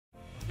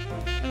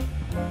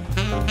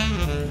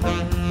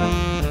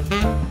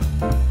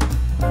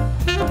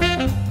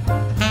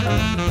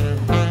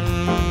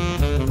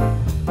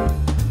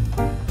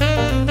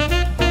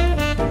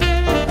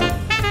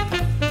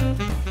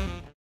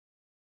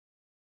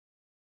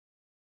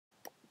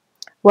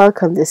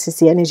Welcome, this is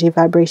the energy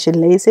vibration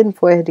Lezing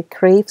voor de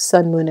Kreeft,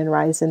 Sun, Moon en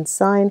Rising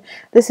sign.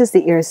 This is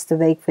de eerste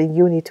week van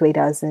juni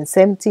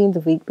 2017.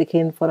 De week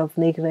begint vanaf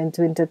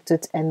 29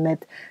 tot en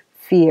met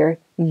 4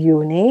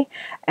 juni.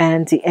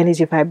 En de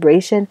energy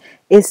vibration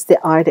is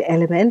de aarde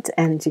element.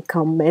 En je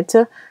kan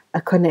met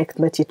connect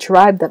met je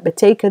tribe. Dat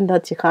betekent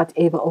dat je gaat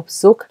even op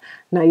zoek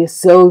naar je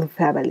soul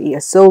family.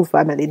 Je soul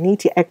family,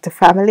 niet je echte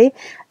family,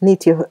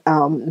 niet je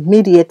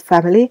immediate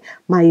family,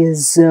 maar je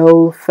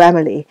soul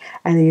family.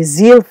 En je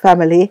ziel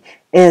family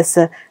is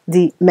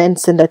die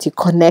mensen dat je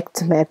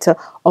connect met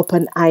op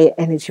een high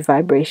energy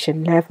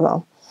vibration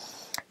level.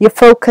 Je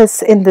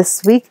focus in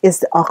this week is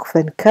de 8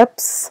 van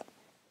Cups.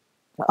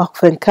 8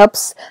 van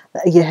Cups,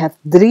 je hebt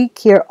 3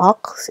 keer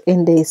 8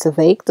 in deze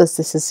week, dus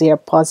dit is zeer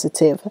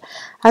positief.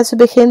 Als we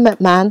beginnen met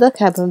maandag,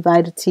 hebben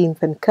wij de 10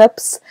 van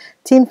Cups.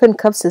 10 van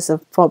Cups is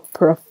een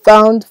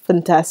profound,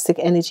 fantastic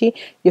energy.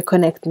 Je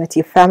connect met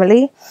je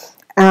family.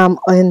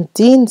 En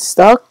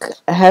dinsdag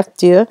heb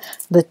je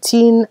de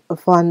 10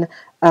 van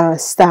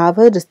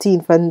staven. De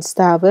 10 van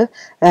staven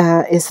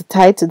is de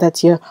tijd dat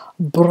je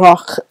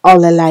bracht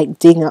allerlei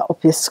dingen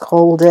op je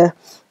schouder.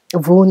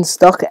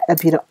 Woensdag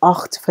heb je de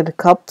 8 van de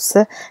Cups.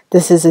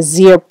 This is a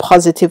zeer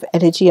positive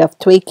energy. Je hebt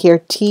 2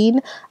 keer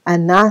 10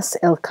 en naast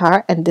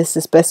elkaar. En dit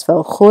is best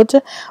wel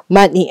goed.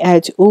 Maakt niet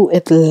uit hoe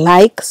het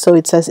lijkt. So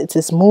it says it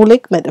is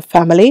moeilijk met de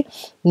family.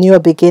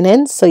 New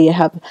beginning. So you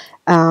have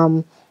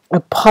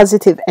a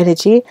positive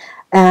energy.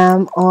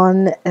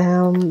 On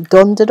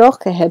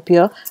donderdag heb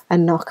je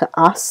nog een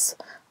as.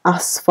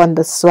 As van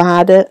de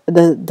zwaarden,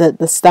 de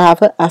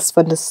staven, as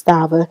van de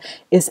staven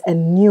is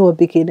een nieuwe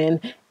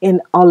beginning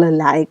in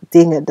allerlei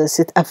dingen. Dus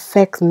het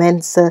affect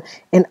mensen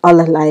in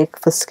allerlei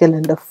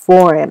verschillende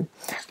vormen.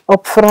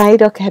 Op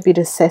vrijdag heb je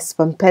de 6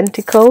 van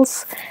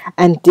Pentacles.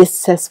 En dit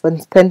 6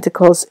 van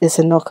Pentacles is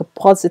er nog een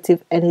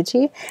positive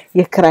energy.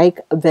 Je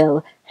krijgt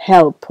wel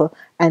hulp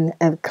en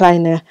een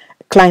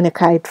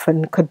kleinigheid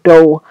van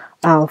cadeau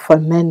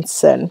van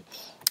mensen.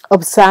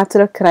 Op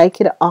zaterdag krijg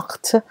je de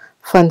 8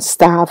 van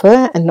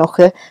staven en nog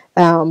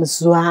een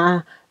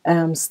zwaar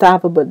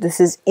staven, maar dit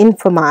is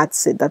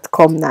informatie dat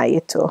komt naar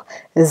je toe.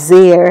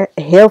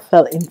 Heel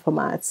veel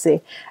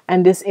informatie.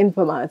 En deze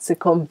informatie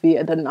komt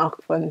via de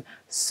nacht van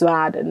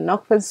zwaarden. De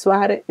nacht van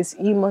zwaarden is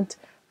iemand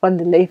van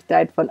de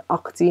leeftijd van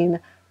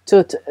 18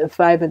 tot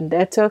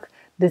 35.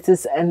 Dit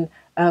is een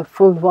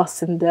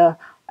volwassene,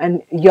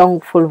 een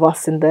jong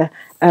volwassene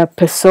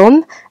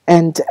persoon.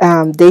 En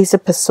deze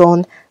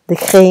persoon,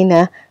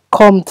 degene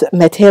komt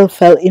met heel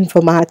veel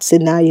informatie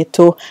naar je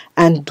toe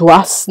en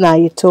dwars naar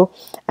je toe.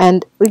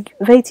 En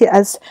weet je,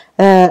 als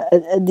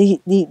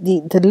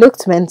de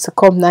luchtmensen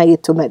komen naar je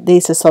toe met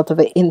deze soort van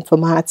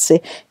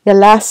informatie, je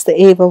luistert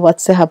even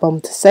wat ze hebben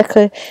om te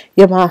zeggen.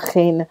 Je maakt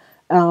geen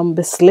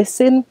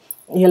beslissing.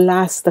 Je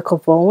luistert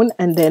gewoon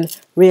en dan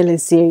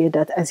realiseer je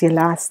dat als je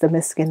luistert,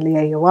 misschien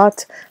leer je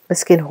wat,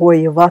 misschien hoor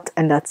je wat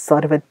en dat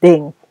soort van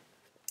ding.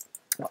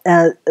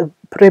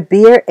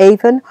 Probeer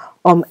even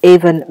om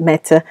even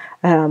met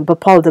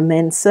bepaalde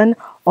mensen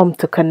om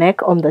te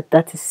connecten, omdat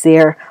dat is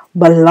zeer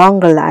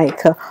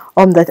belangrijk.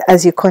 Omdat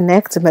als je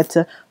connect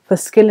met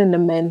verschillende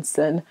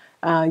mensen,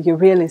 je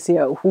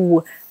realiseert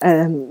hoe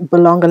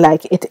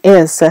belangrijk het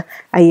is.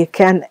 En je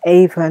kan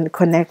even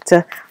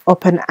connecten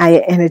op een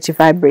higher energy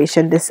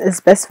vibration. Dus het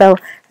is best wel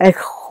een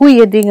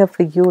goede dingen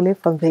voor jullie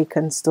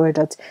vanwege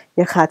doordat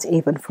je gaat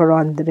even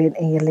veranderen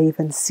in je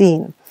leven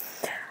zien.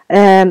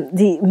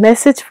 The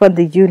message van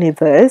de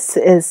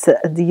universe is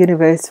the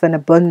universe van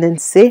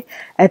abundance.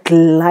 Het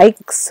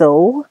lijkt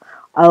zo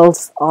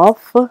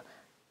alsof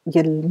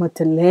je moet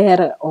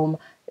leren om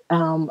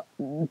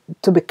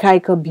te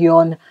bekijken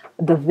beyond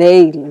the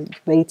veil,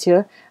 weet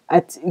je.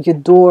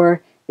 Je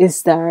door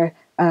is daar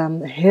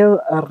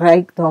heel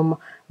rijkdom,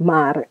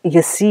 maar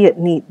je ziet het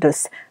niet.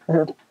 Dus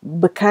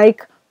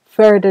bekijk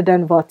verder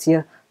dan wat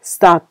je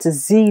staat te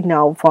zien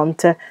nou,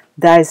 want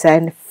daar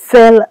zijn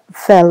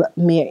veel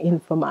meer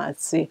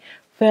informatie,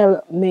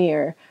 veel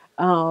meer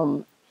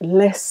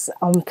les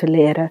om te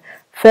leren,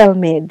 veel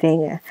meer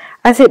dingen.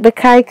 Als ik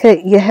bekijk,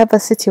 je hebt een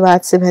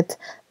situatie met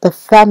de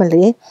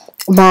family,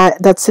 maar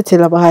dat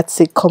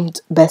situatie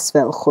komt best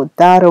wel goed.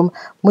 Daarom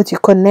moet je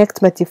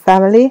connect met je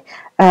family.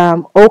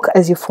 Ook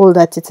als je voelt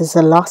dat het is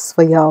een last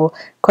voor jou,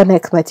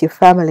 connect met je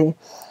family.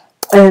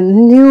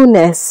 Een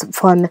nieuwnis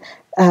van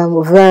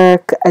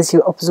werk, als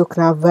je op zoek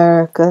naar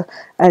werken,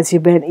 als je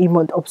bent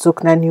iemand op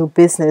zoek naar nieuw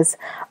business.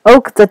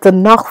 Ook dat de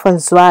nacht van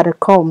zwaarden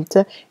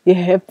komt, je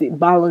hebt die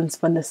balance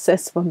van de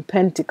 6 van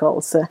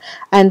Pentacles.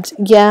 En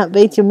ja,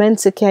 weet je,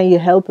 mensen kan je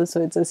helpen,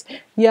 zoiets als,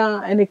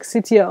 ja, en ik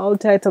zit hier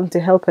altijd om te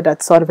helpen,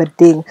 dat soort van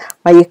ding.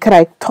 Maar je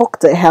krijgt toch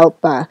de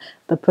help,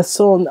 de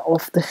persoon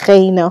of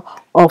degene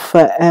of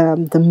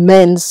de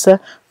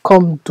mensen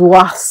komt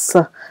dwars.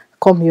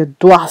 Kom je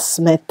dwars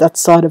met dat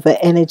soort van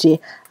energy.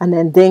 En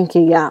dan denk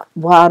je, ja,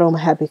 waarom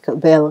heb ik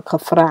wel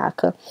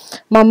gevraagd?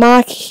 Maar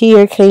maak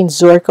hier geen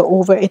zorgen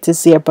over. Het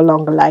is zeer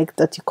belangrijk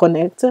dat je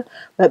connecten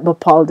met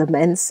bepaalde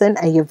mensen.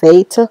 En je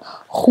weet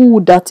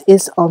hoe dat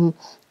is om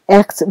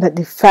echt met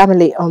die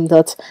family,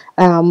 omdat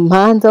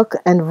maandag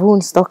en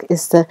woensdag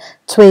is de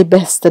 2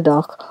 beste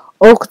dag.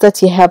 Ook dat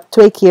je hebt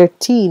 2 keer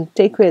 10.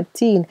 2 keer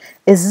 10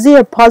 is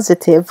zeer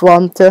positief,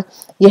 want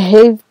je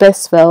heeft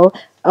best wel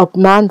op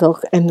maandag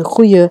een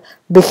goede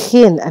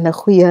begin en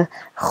een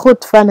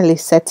goed family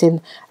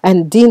setting.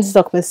 En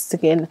dinsdag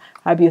misschien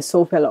heb je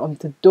zoveel om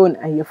te doen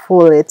en je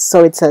voelt het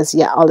zoiets als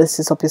ja, alles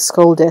is op je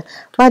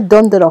schouder. Maar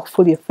donderdag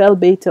voel je veel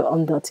beter,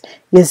 omdat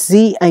je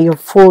ziet en je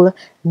voelt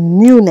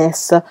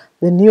nieuwnes,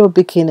 de nieuwe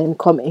beginning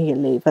komt in je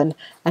leven.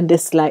 En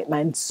dit lijkt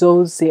mij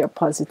zo zeer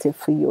positief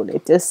voor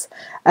jullie. Dus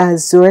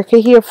zorg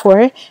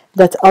hiervoor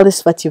dat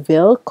alles wat je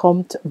wil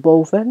komt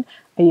boven.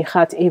 En je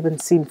gaat even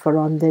zien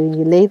veranderen in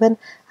je leven.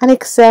 En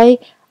ik zei,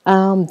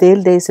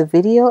 deel deze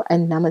video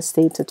en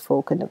namaste tot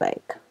volgende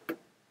week.